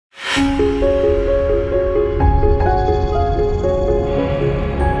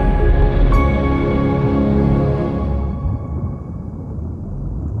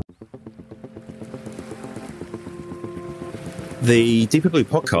The DeeperBlue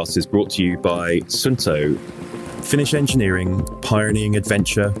Podcast is brought to you by Suunto, Finnish engineering pioneering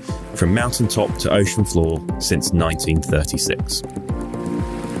adventure from mountaintop to ocean floor since 1936.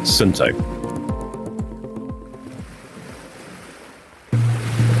 Suunto.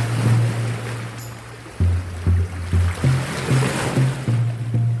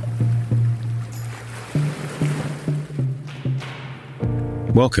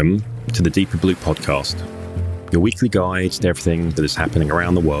 Welcome to the DeeperBlue Podcast, your weekly guide to everything that is happening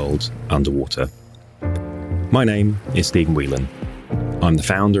around the world underwater. My name is Stephen Whelan. I'm the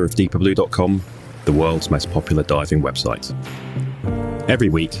founder of DeeperBlue.com, the world's most popular diving website. Every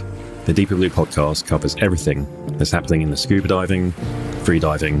week, the DeeperBlue Podcast covers everything that's happening in the scuba diving,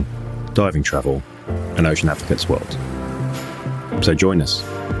 freediving, diving travel, and ocean advocates world. So join us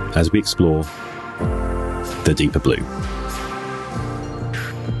as we explore the DeeperBlue.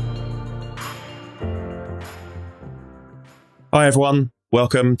 Hi everyone,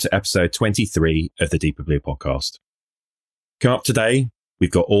 welcome to episode 23 of the DeeperBlue Podcast. Coming up today,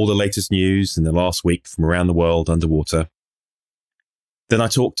 we've got all the latest news in the last week from around the world underwater. Then I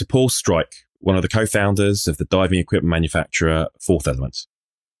talked to Paul Strike, one of the co-founders of the diving equipment manufacturer Fourth Element.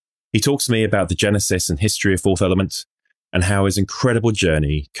 He talks to me about the genesis and history of Fourth Element and how his incredible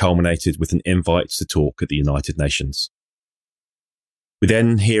journey culminated with an invite to talk at the United Nations. We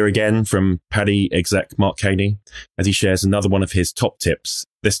then hear again from PADI exec Mark Caney as he shares another one of his top tips,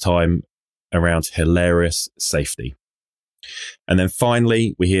 this time around hilarious safety. And then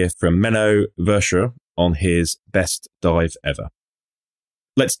finally, we hear from Menno Verschuur on his best dive ever.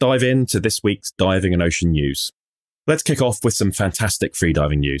 Let's dive into this week's diving and ocean news. Let's kick off with some fantastic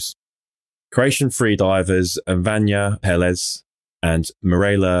freediving news. Croatian freedivers Vanja Pelez and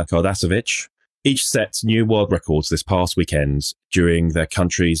Mirela Kardasovic each set new world records this past weekend during their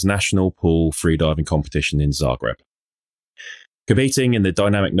country's national pool freediving competition in Zagreb. Competing in the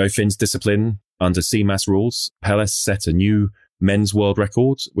dynamic no-fins discipline under CMAS rules, Pelez set a new men's world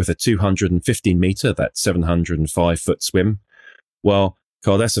record with a 215-metre, that's 705-foot swim, while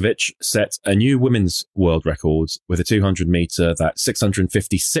Kardasovic set a new women's world record with a 200-metre, that's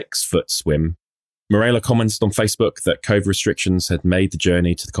 656-foot swim. Mirela commented on Facebook that COVID restrictions had made the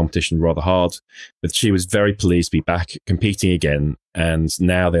journey to the competition rather hard, but she was very pleased to be back competing again, and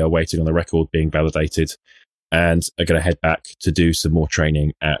now they are waiting on the record being validated and are going to head back to do some more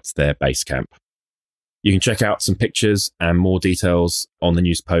training at their base camp. You can check out some pictures and more details on the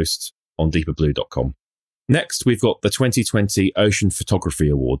news post on DeeperBlue.com. Next, we've got the 2020 Ocean Photography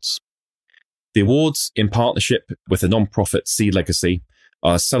Awards. The awards, in partnership with the non-profit Sea Legacy,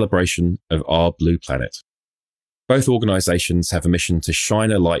 are a celebration of our blue planet. Both organisations have a mission to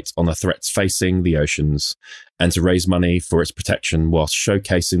shine a light on the threats facing the oceans and to raise money for its protection whilst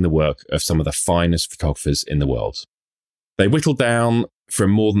showcasing the work of some of the finest photographers in the world. They whittled down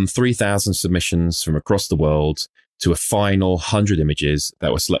from more than 3,000 submissions from across the world to a final 100 images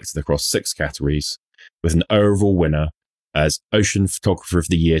that were selected across 6 categories, with an overall winner as Ocean Photographer of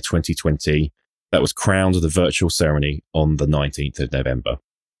the Year 2020 that was crowned at a virtual ceremony on the 19th of November.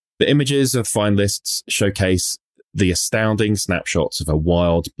 The images of finalists showcase the astounding snapshots of our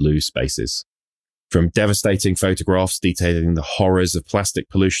wild blue spaces, from devastating photographs detailing the horrors of plastic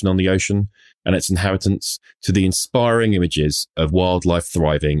pollution on the ocean and its inhabitants to the inspiring images of wildlife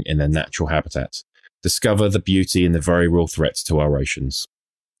thriving in their natural habitat. Discover the beauty and the very real threats to our oceans.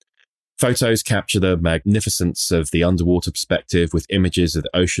 Photos capture the magnificence of the underwater perspective with images of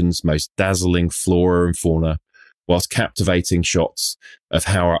the ocean's most dazzling flora and fauna, whilst captivating shots of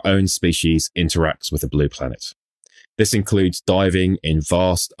how our own species interacts with the blue planet. This includes diving in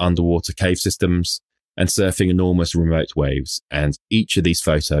vast underwater cave systems and surfing enormous remote waves, and each of these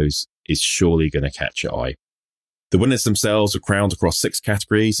photos is surely going to catch your eye. The winners themselves were crowned across 6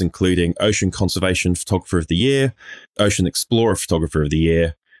 categories, including Ocean Conservation Photographer of the Year, Ocean Explorer Photographer of the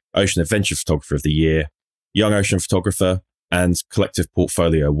Year, Ocean Adventure Photographer of the Year, Young Ocean Photographer, and Collective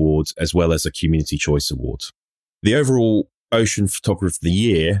Portfolio Awards, as well as a Community Choice Award. The overall Ocean Photographer of the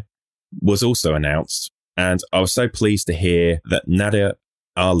Year was also announced, and I was so pleased to hear that Nadia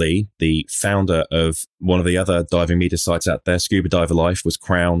Ali, the founder of one of the other diving media sites out there, Scuba Diver Life, was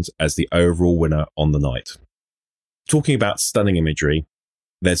crowned as the overall winner on the night. Talking about stunning imagery,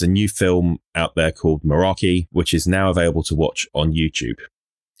 there's a new film out there called Meraki, which is now available to watch on YouTube.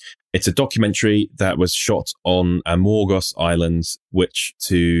 It's a documentary that was shot on Amorgos Island, which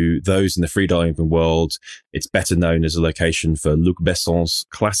to those in the freediving world, it's better known as a location for Luc Besson's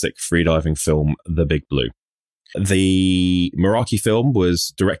classic freediving film, The Big Blue. The Meraki film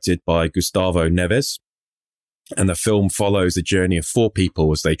was directed by Gustavo Neves, and the film follows the journey of 4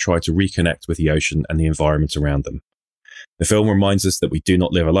 people as they try to reconnect with the ocean and the environment around them. The film reminds us that we do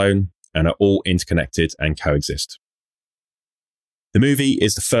not live alone and are all interconnected and coexist. The movie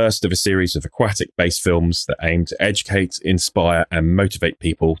is the first of a series of aquatic-based films that aim to educate, inspire, and motivate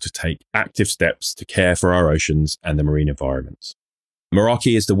people to take active steps to care for our oceans and the marine environment.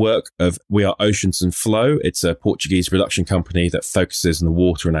 Meraki is the work of We Are Oceans and Flow. It's a Portuguese production company that focuses on the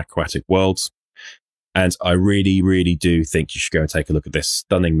water and aquatic worlds. And I really, really do think you should go and take a look at this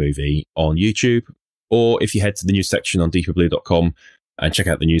stunning movie on YouTube, or if you head to the news section on DeeperBlue.com and check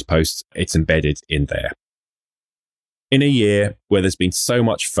out the news posts, it's embedded in there. In a year where there's been so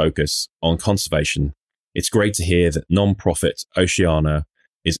much focus on conservation, it's great to hear that non-profit Oceana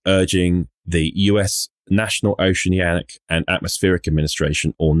is urging the US National Oceanic and Atmospheric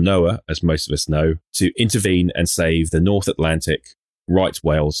Administration, or NOAA, as most of us know, to intervene and save the North Atlantic right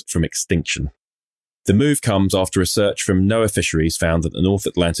whales from extinction. The move comes after research from NOAA Fisheries found that the North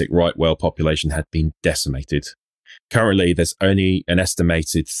Atlantic right whale population had been decimated. Currently, there's only an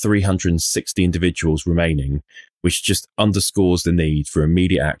estimated 360 individuals remaining, which just underscores the need for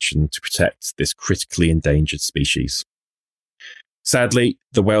immediate action to protect this critically endangered species. Sadly,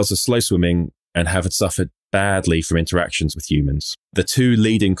 the whales are slow swimming and have suffered badly from interactions with humans. The 2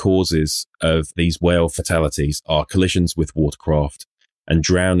 leading causes of these whale fatalities are collisions with watercraft and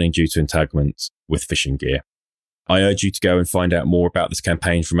drowning due to entanglement with fishing gear. I urge you to go and find out more about this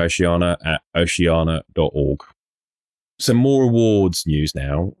campaign from Oceana at oceana.org. Some more awards news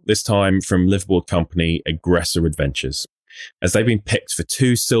now, this time from liveaboard company Aggressor Adventures, as they've been picked for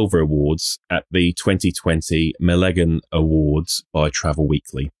 2 silver awards at the 2020 Milligan Awards by Travel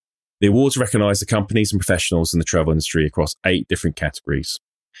Weekly. The awards recognise the companies and professionals in the travel industry across 8 different categories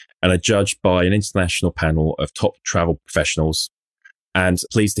and are judged by an international panel of top travel professionals. And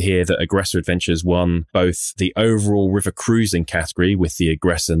pleased to hear that Aggressor Adventures won both the overall river cruising category with the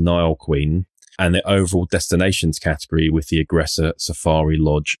Aggressor Nile Queen and the overall destinations category with the Aggressor Safari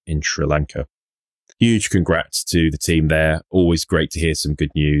Lodge in Sri Lanka. Huge congrats to the team there. Always great to hear some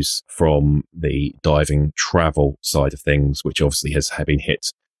good news from the diving travel side of things, which obviously has been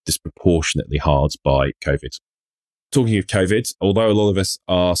hit disproportionately hard by COVID. Talking of COVID, although a lot of us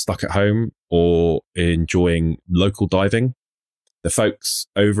are stuck at home or enjoying local diving, the folks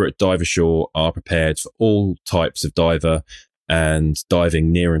over at Divershore are prepared for all types of diver and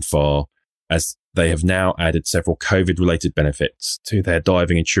diving near and far, as they have now added several COVID-related benefits to their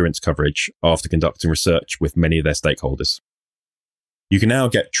diving insurance coverage after conducting research with many of their stakeholders. You can now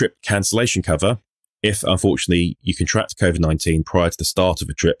get trip cancellation cover if, unfortunately, you contract COVID-19 prior to the start of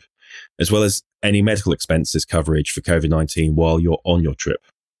a trip, as well as any medical expenses coverage for COVID-19 while you're on your trip.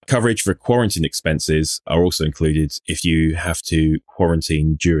 Coverage for quarantine expenses are also included if you have to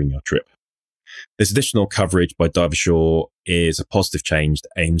quarantine during your trip. This additional coverage by Divershore is a positive change that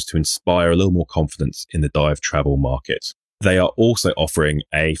aims to inspire a little more confidence in the dive travel market. They are also offering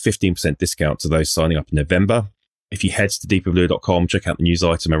a 15% discount to those signing up in November. If you head to DeeperBlue.com, check out the news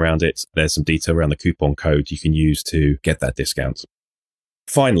item around it. There's some detail around the coupon code you can use to get that discount.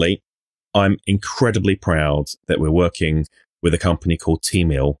 Finally, I'm incredibly proud that we're working with a company called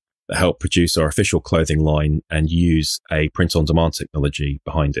T-Mill that help produce our official clothing line and use a print-on-demand technology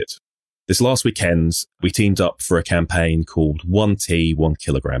behind it. This last weekend, we teamed up for a campaign called 1T, 1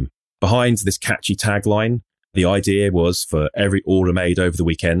 kilogram. Behind this catchy tagline, the idea was for every order made over the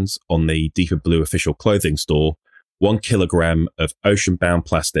weekend on the DeeperBlue official clothing store, 1 kilogram of ocean-bound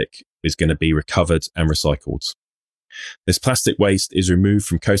plastic is going to be recovered and recycled. This plastic waste is removed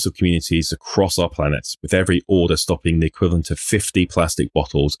from coastal communities across our planet, with every order stopping the equivalent of 50 plastic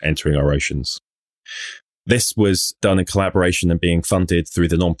bottles entering our oceans. This was done in collaboration and being funded through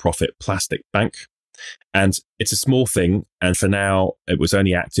the non-profit Plastic Bank. And it's a small thing, and for now, it was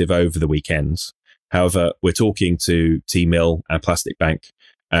only active over the weekends. However, we're talking to T-Mill and Plastic Bank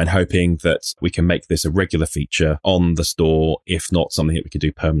and hoping that we can make this a regular feature on the store, if not something that we can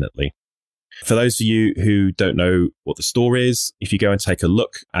do permanently. For those of you who don't know what the store is, if you go and take a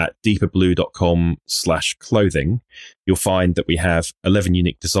look at DeeperBlue.com/clothing, you'll find that we have 11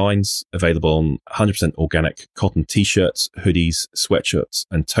 unique designs available on 100% organic cotton t-shirts, hoodies, sweatshirts,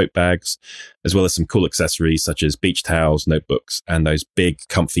 and tote bags, as well as some cool accessories such as beach towels, notebooks, and those big,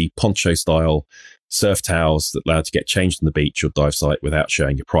 comfy poncho-style surf towels that allow you to get changed on the beach or dive site without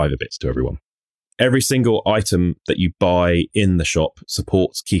showing your private bits to everyone. Every single item that you buy in the shop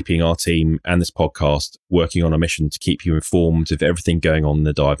supports keeping our team and this podcast working on a mission to keep you informed of everything going on in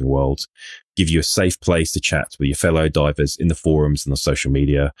the diving world, give you a safe place to chat with your fellow divers in the forums and the social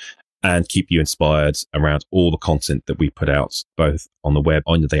media, and keep you inspired around all the content that we put out, both on the web,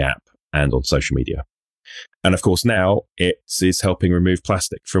 on the app, and on social media. And of course, now it is helping remove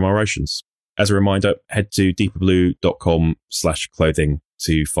plastic from our oceans. As a reminder, head to DeeperBlue.com/clothing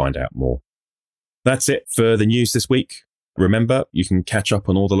to find out more. That's it for the news this week. Remember, you can catch up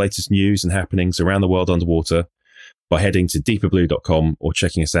on all the latest news and happenings around the world underwater by heading to DeeperBlue.com or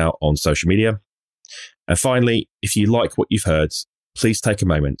checking us out on social media. And finally, if you like what you've heard, please take a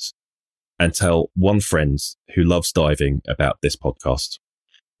moment and tell one friend who loves diving about this podcast.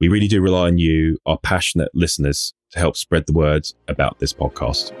 We really do rely on you, our passionate listeners, to help spread the word about this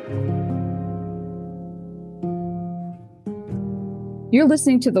podcast. You're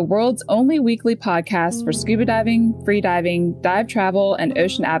listening to the world's only weekly podcast for scuba diving, freediving, dive travel, and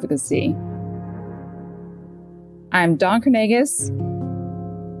ocean advocacy. I'm Dawn Carnegas,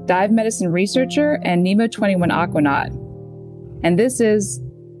 dive medicine researcher and Nemo21 aquanaut. And this is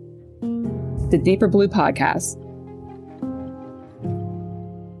the DeeperBlue Podcast.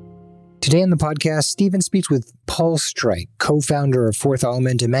 Today on the podcast, Stephen speaks with Paul Strike, co-founder of Fourth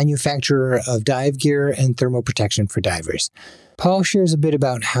Element, a manufacturer of dive gear and thermal protection for divers. Paul shares a bit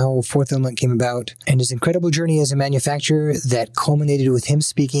about how Fourth Element came about and his incredible journey as a manufacturer that culminated with him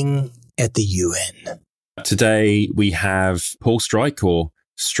speaking at the UN. Today, we have Paul Strike, or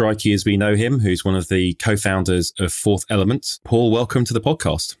Strikey as we know him, who's one of the co-founders of Fourth Element. Paul, welcome to the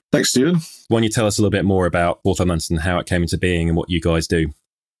podcast. Thanks, Stephen. Why don't you tell us a little bit more about Fourth Element and how it came into being and what you guys do?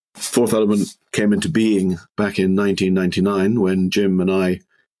 Fourth Element came into being back in 1999 when Jim and I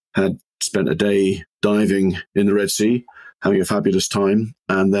had spent a day diving in the Red Sea, having a fabulous time,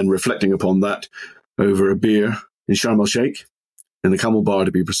 and then reflecting upon that over a beer in Sharm el-Sheikh, in the Camel Bar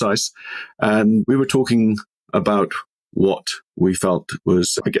to be precise. And we were talking about what we felt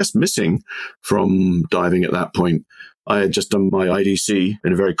was, I guess, missing from diving at that point. I had just done my IDC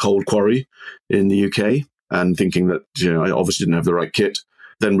in a very cold quarry in the UK and thinking that, I obviously didn't have the right kit,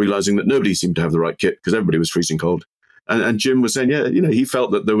 then realizing that nobody seemed to have the right kit because everybody was freezing cold. And Jim was saying, he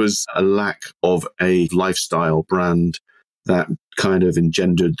felt that there was a lack of a lifestyle brand that kind of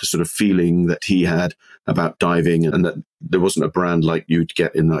engendered the sort of feeling that he had about diving, and that there wasn't a brand like you'd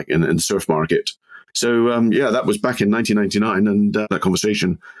get in the surf market. So, that was back in 1999, and that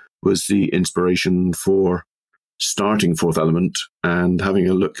conversation was the inspiration for starting Fourth Element and having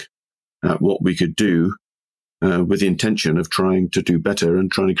a look at what we could do with the intention of trying to do better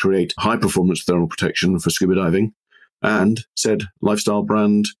and trying to create high-performance thermal protection for scuba diving, and said lifestyle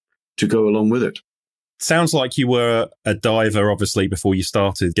brand to go along with it. Sounds like you were a diver, obviously, before you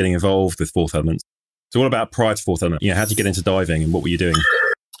started getting involved with Fourth Element. So what about prior to Fourth Element? How did you get into diving and what were you doing?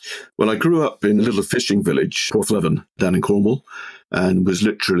 Well, I grew up in a little fishing village, Porthleven, down in Cornwall, and was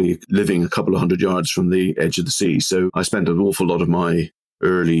literally living a couple of 100 yards from the edge of the sea. So I spent an awful lot of my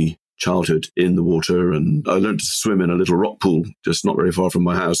early childhood in the water, and I learned to swim in a little rock pool just not very far from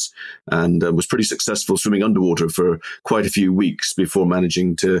my house, and was pretty successful swimming underwater for quite a few weeks before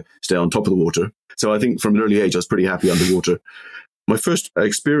managing to stay on top of the water. So I think from an early age, I was pretty happy underwater. My first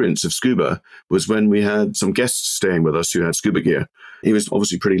experience of scuba was when we had some guests staying with us who had scuba gear. He was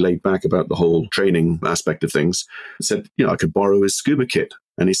obviously pretty laid back about the whole training aspect of things. He said, I could borrow his scuba kit.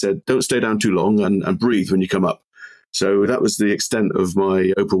 And he said, don't stay down too long and breathe when you come up. So that was the extent of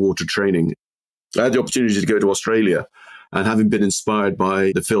my open water training. I had the opportunity to go to Australia, and having been inspired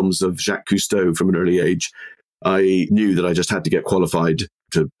by the films of Jacques Cousteau from an early age, I knew that I just had to get qualified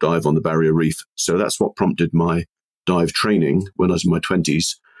to dive on the Barrier Reef. So that's what prompted my dive training when I was in my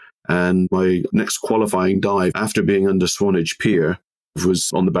 20s. And my next qualifying dive after being under Swanage Pier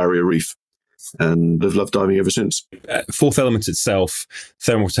was on the Barrier Reef. And I've loved diving ever since. Fourth Element itself,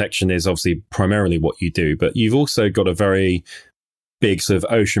 thermal protection is obviously primarily what you do, but you've also got a very big sort of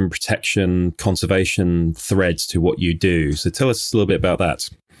ocean protection, conservation thread to what you do. So tell us a little bit about that.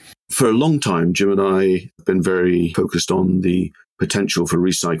 For a long time, Jim and I have been very focused on the potential for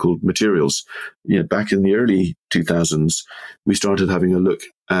recycled materials. Back in the early 2000s, we started having a look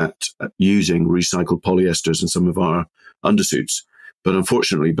at using recycled polyesters in some of our undersuits. But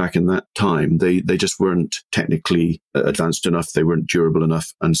unfortunately, back in that time, they just weren't technically advanced enough. They weren't durable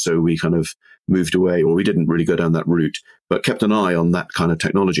enough. And so we kind of moved away, or we didn't really go down that route, but kept an eye on that kind of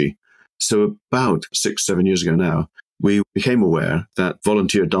technology. So about 6-7 years ago now, we became aware that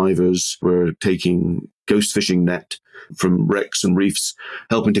volunteer divers were taking ghost fishing net from wrecks and reefs,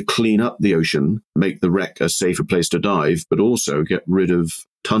 helping to clean up the ocean, make the wreck a safer place to dive, but also get rid of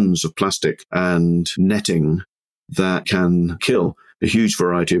tons of plastic and netting that can kill a huge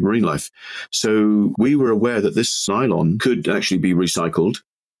variety of marine life. So we were aware that this nylon could actually be recycled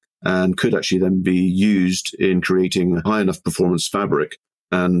and could actually then be used in creating a high enough performance fabric.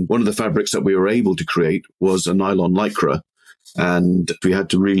 And one of the fabrics that we were able to create was a nylon lycra. And we had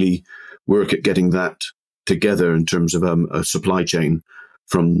to really work at getting that together in terms of a supply chain,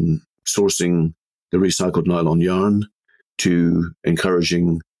 from sourcing the recycled nylon yarn to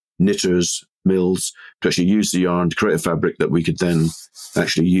encouraging knitters, mills to actually use the yarn to create a fabric that we could then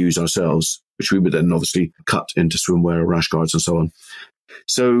actually use ourselves, which we would then obviously cut into swimwear, rash guards and so on.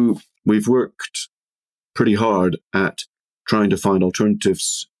 So we've worked pretty hard at trying to find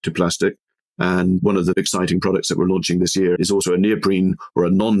alternatives to plastic. And one of the exciting products that we're launching this year is also a neoprene or a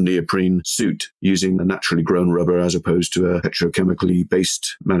non-neoprene suit using a naturally grown rubber as opposed to a petrochemically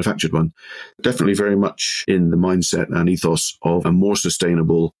based manufactured one. Definitely very much in the mindset and ethos of a more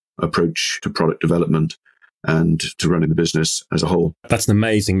sustainable approach to product development and to running the business as a whole. That's an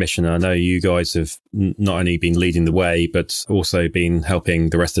amazing mission. I know you guys have not only been leading the way, but also been helping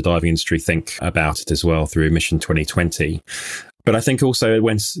the rest of the diving industry think about it as well through Mission 2020. But I think also it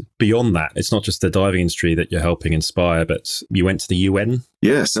went beyond that. It's not just the diving industry that you're helping inspire, but you went to the UN.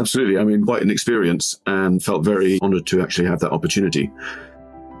 Yes, absolutely. I mean, quite an experience, and felt very honoured to actually have that opportunity.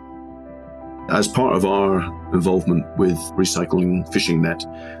 As part of our involvement with recycling fishing net,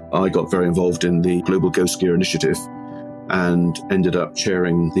 I got very involved in the Global Ghost Gear Initiative and ended up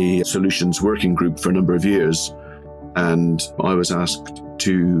chairing the Solutions Working Group for a number of years. And I was asked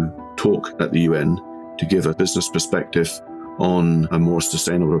to talk at the UN to give a business perspective on a more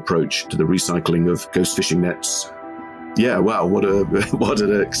sustainable approach to the recycling of ghost fishing nets. Yeah, wow, what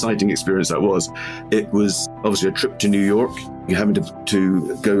an exciting experience that was. It was obviously a trip to New York, having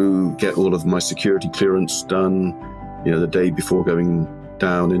to go get all of my security clearance done, the day before going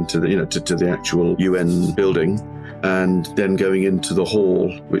down into the, to the actual UN building, and then going into the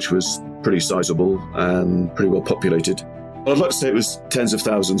hall, which was pretty sizable and pretty well populated. I'd like to say it was tens of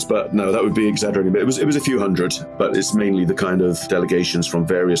thousands, but no, that would be exaggerating. But it was a few hundred, but it's mainly the kind of delegations from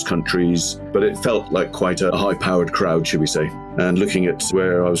various countries. But it felt like quite a high-powered crowd, should we say. And looking at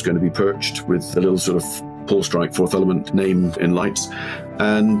where I was going to be perched with the little sort of Paul Strike Fourth Element name in lights.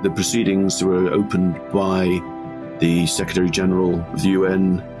 And the proceedings were opened by the Secretary General of the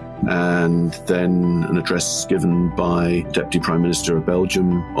UN, and then an address given by Deputy Prime Minister of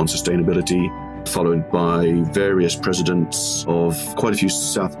Belgium on sustainability, followed by various presidents of quite a few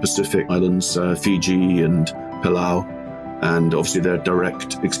South Pacific islands, Fiji and Palau, and obviously their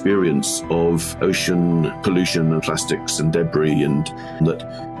direct experience of ocean pollution and plastics and debris, and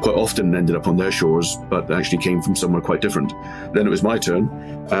that quite often ended up on their shores, but actually came from somewhere quite different. Then it was my turn,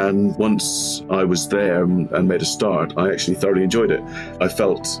 and once I was there and made a start, I actually thoroughly enjoyed it. I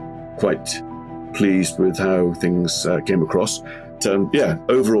felt quite pleased with how things came across.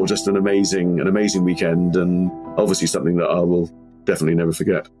 Overall, just an amazing weekend, and obviously something that I will definitely never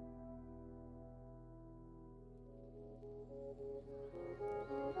forget.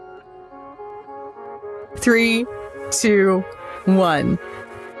 Three, two, one.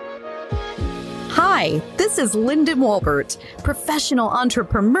 Hi, this is Lyndon Walbert, professional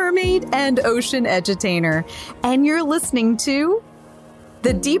entrepreneur mermaid and ocean edutainer, and you're listening to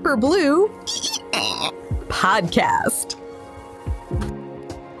the DeeperBlue Podcast.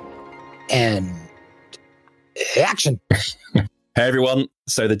 And action. Hey everyone.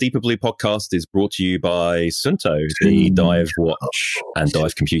 So the DeeperBlue podcast is brought to you by Suunto, the dive watch and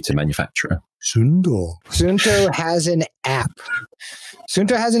dive computer manufacturer. Suunto has an app.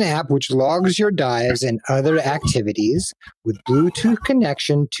 Suunto has an app which logs your dives and other activities with Bluetooth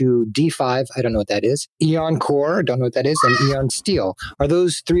connection to D5, I don't know what that is, Eon Core, don't know what that is, and Eon Steel. Are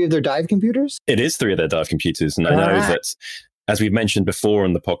those three of their dive computers? It is three of their dive computers, and I know that, as we've mentioned before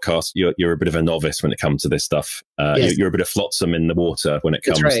on the podcast, you're a bit of a novice when it comes to this stuff. Yes. You're a bit of flotsam in the water when it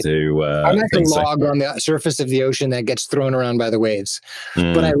comes to... I'm like a log on the surface of the ocean that gets thrown around by the waves.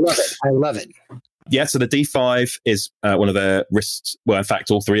 But I love it. Yeah, so the D5 is one of their wrist... Well, in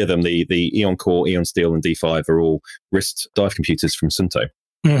fact, all three of them, the Eon Core, Eon Steel, and D5 are all wrist dive computers from Suunto.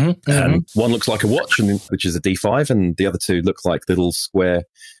 And one looks like a watch, which is a D5, and the other two look like little square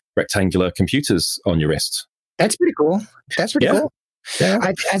rectangular computers on your wrist. That's pretty cool. Cool. Yeah.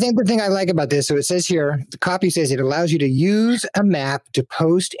 I think the thing I like about this, so it says here, the copy says it allows you to use a map to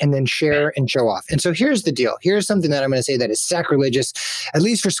post and then share and show off. And so here's the deal. Here's something that I'm going to say that is sacrilegious, at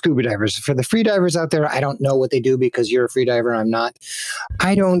least for scuba divers. For the free divers out there, I don't know what they do because you're a free diver. I'm not.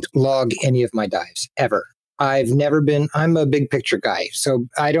 I don't log any of my dives ever. I'm a big picture guy, so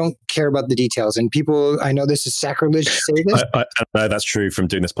I don't care about the details. And people, I know this is sacrilege to say this. I know that's true from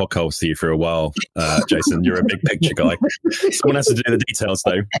doing this podcast with you for a while, Jason. You're a big picture guy. Someone has to do the details,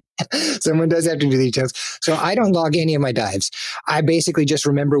 though. Someone does have to do the details. So I don't log any of my dives. I basically just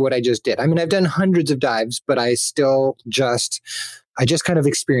remember what I just did. I mean, I've done hundreds of dives, but I just kind of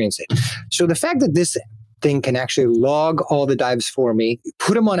experience it. So the fact that this thing can actually log all the dives for me,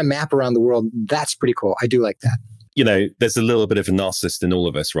 put them on a map around the world, that's pretty cool. I do like that. You know, there's a little bit of a narcissist in all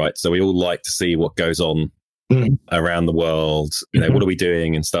of us, right? So we all like to see what goes on around the world. You know, what are we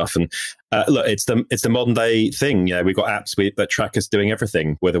doing and stuff? And look, it's the modern day thing. You know, we've got apps that track us doing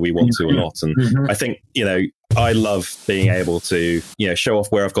everything, whether we want to or not. And I think, you know, I love being able to, you know, show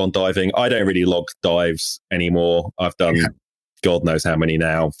off where I've gone diving. I don't really log dives anymore. I've done God knows how many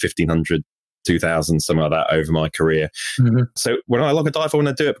now, 1,500, 2,000, something like that over my career. So when I log a dive, I want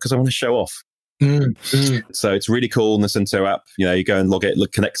to do it because I want to show off. So it's really cool in the Suunto app. You know, you go and log it,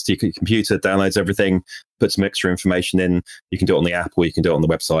 connects to your computer, downloads everything, puts some extra information in. You can do it on the app or you can do it on the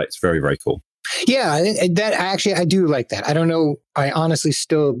website. It's very, very cool. Yeah, I do like that. I don't know. I honestly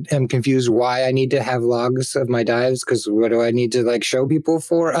still am confused why I need to have logs of my dives, because what do I need to like show people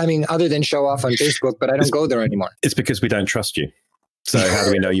for? I mean, other than show off on Facebook, but I don't go there anymore. It's because we don't trust you. So how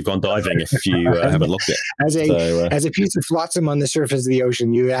do we know you've gone diving if you haven't looked it? As a piece of flotsam on the surface of the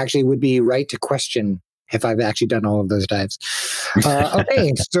ocean, you actually would be right to question if I've actually done all of those dives.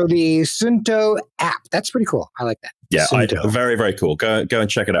 Okay, so the Suunto app, that's pretty cool. I like that. Yeah, very, very cool. Go and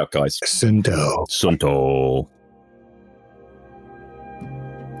check it out, guys. Suunto.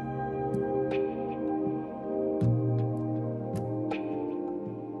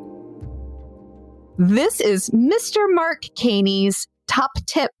 This is Mr. Mark Caney's top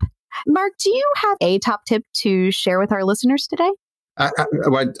tip. Mark, do you have a top tip to share with our listeners today?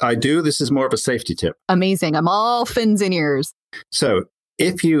 I do. This is more of a safety tip. Amazing. I'm all fins and ears. So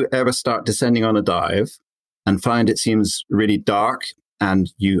if you ever start descending on a dive and find it seems really dark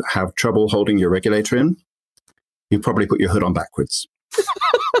and you have trouble holding your regulator in, you probably put your hood on backwards.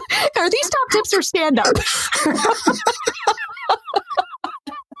 Are these top tips or stand-up?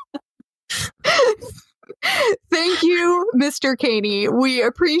 Thank you, Mr. Caney. We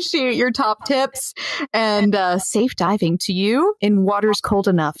appreciate your top tips, and safe diving to you in waters cold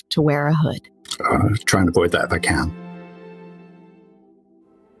enough to wear a hood. Trying to avoid that if I can.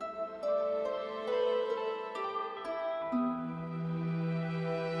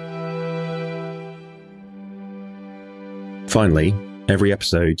 Finally, every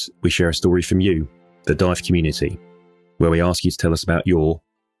episode we share a story from you, the dive community, where we ask you to tell us about your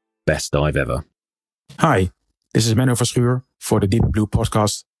best dive ever. Hi, this is Menno Verschuur for the DeeperBlue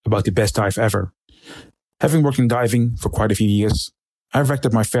Podcast about the best dive ever. Having worked in diving for quite a few years, I've racked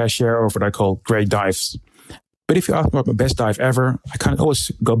up my fair share of what I call great dives. But if you ask me about my best dive ever, I can't always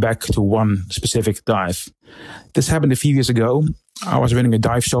go back to one specific dive. This happened a few years ago. I was running a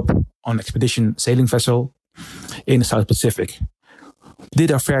dive shop on an expedition sailing vessel in the South Pacific. We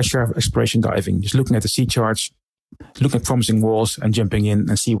did our fair share of exploration diving, just looking at the sea charts, looking at promising walls and jumping in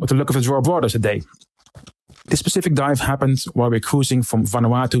and see what the luck of the draw brought us a day. This specific dive happened while we were cruising from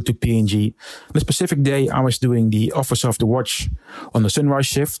Vanuatu to PNG. On this specific day, I was doing the Officer of the Watch on the sunrise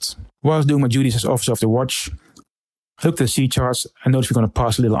shift. While I was doing my duties as Officer of the Watch, I looked at the sea charts and noticed we're going to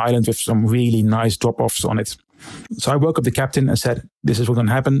pass a little island with some really nice drop-offs on it. So I woke up the captain and said, this is what's going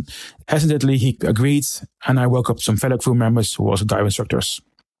to happen. Hesitantly, he agreed, and I woke up some fellow crew members who were also dive instructors.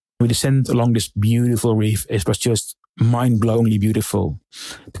 We descended along this beautiful reef. It was just mind-blowingly beautiful.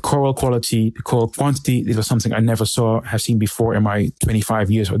 The coral quality, the coral quantity, it was something I never have seen before in my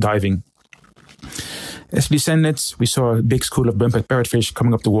 25 years of diving. As we descended, we saw a big school of bumpet parrotfish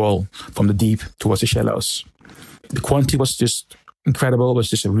coming up the wall from the deep towards the shallows. The quantity was just incredible. It was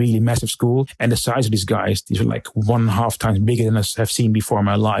just a really massive school. And the size of these guys, these were like 1.5 times bigger than I have seen before in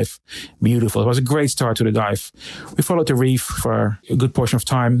my life. Beautiful. It was a great start to the dive. We followed the reef for a good portion of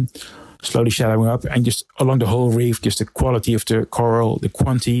time, slowly shallowing up, and just along the whole reef, just the quality of the coral, the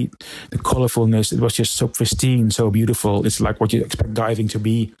quantity, the colorfulness, it was just so pristine, so beautiful. It's like what you expect diving to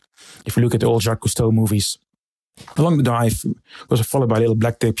be if you look at the old Jacques Cousteau movies. Along the dive was followed by a little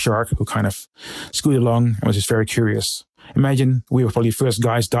black-tape shark who kind of scooted along and was just very curious. Imagine we were probably the first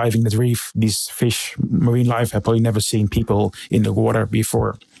guys diving that reef. These fish, marine life, had probably never seen people in the water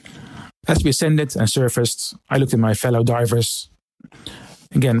before. As we ascended and surfaced, I looked at my fellow divers.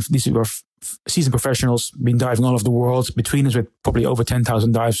 Again, these were seasoned professionals, been diving all over the world, between us with probably over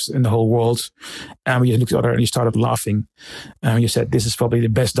 10,000 dives in the whole world. And we just looked at each other and we started laughing. And we just said, this is probably the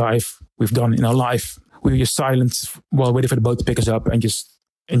best dive we've done in our life. We were just silent while waiting for the boat to pick us up and just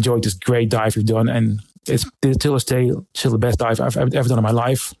enjoyed this great dive we've done. And It's till this day still the best dive I've ever done in my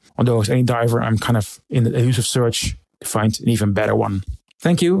life. Although as any diver, I'm kind of in the elusive search to find an even better one.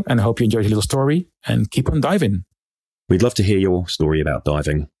 Thank you, and I hope you enjoyed the little story, and keep on diving. We'd love to hear your story about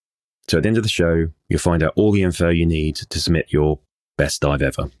diving. So at the end of the show, you'll find out all the info you need to submit your best dive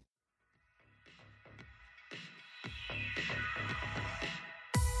ever.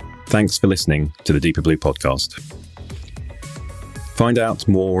 Thanks for listening to the DeeperBlue Podcast. Find out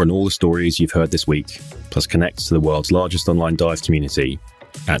more on all the stories you've heard this week, plus connect to the world's largest online dive community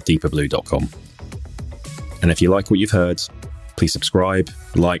at DeeperBlue.com. And if you like what you've heard, please subscribe,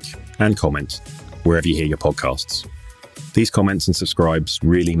 like, and comment wherever you hear your podcasts. These comments and subscribes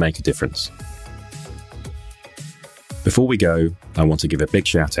really make a difference. Before we go, I want to give a big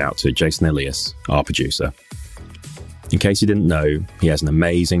shout out to Jason Elias, our producer. In case you didn't know, he has an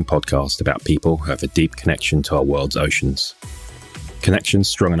amazing podcast about people who have a deep connection to our world's oceans. Connections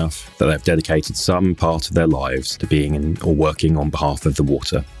strong enough that they've dedicated some part of their lives to being in or working on behalf of the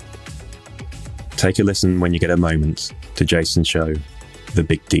water. Take a listen when you get a moment to Jason's show, The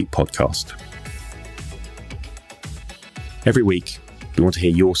Big Deep Podcast. Every week, we want to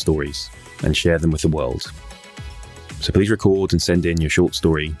hear your stories and share them with the world. So please record and send in your short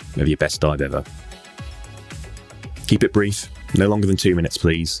story of your best dive ever. Keep it brief, no longer than 2 minutes,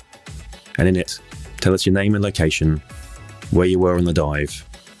 please. And in it, tell us your name and location, where you were on the dive,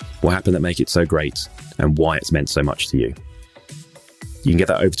 what happened that made it so great, and why it's meant so much to you. You can get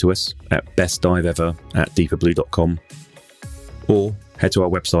that over to us at bestdiveever@DeeperBlue.com, or head to our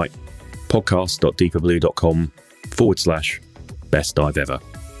website, podcast.DeeperBlue.com/bestdiveever.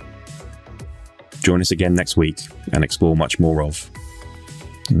 Join us again next week and explore much more of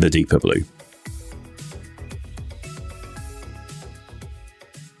the Deeper Blue.